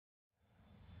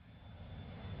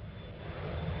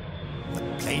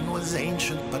was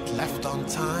ancient but left on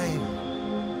time.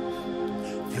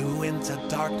 Flew into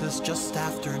darkness just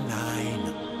after 9.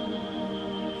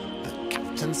 The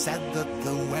captain said that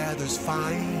the weather's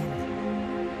fine.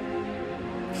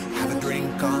 Have a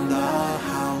drink on the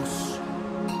house.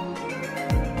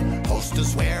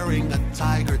 Hostess wearing a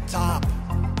tiger top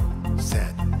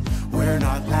said, we're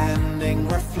not landing,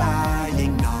 we're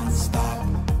flying non-stop.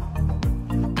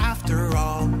 After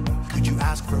all, could you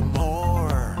ask for more?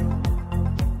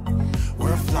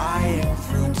 We're flying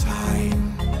through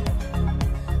time.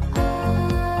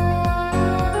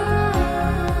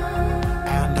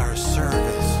 And our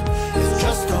service is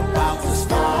just about to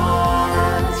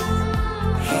start.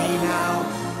 Hey now,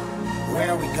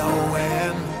 where we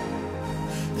going?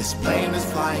 This plane is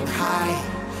flying high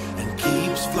and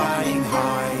keeps flying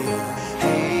higher.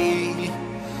 Hey,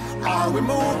 are we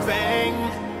moving?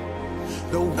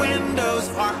 The windows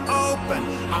are open.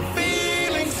 I'm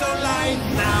feeling so light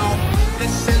now.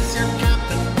 This is your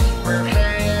captain. We're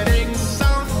heading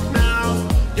south now.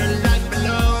 Your light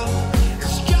below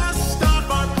is just off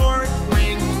our port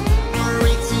wing. Our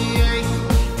ETA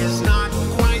is not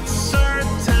quite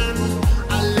certain.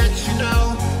 I'll let you know.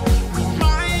 We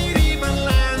might even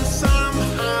land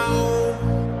somehow.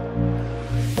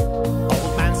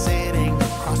 Old man sitting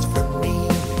across from me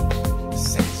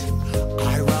says,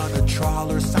 I run a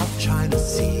trawler South China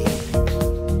Sea.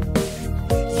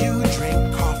 You drink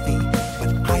coffee,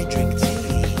 but I drink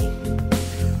tea.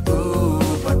 Ooh,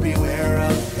 but beware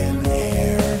of thin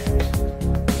air.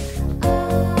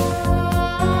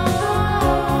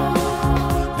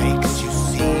 Makes you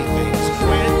see things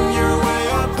when you're way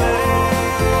up there.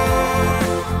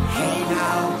 Hey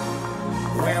now,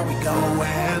 where we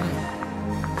going?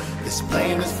 This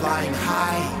plane is flying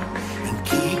high and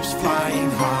keeps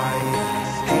flying high.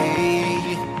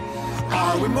 Hey,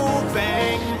 are we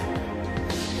moving?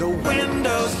 The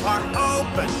windows are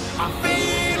open. I'm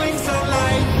feeling so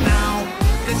light now.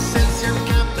 This is your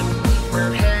captain.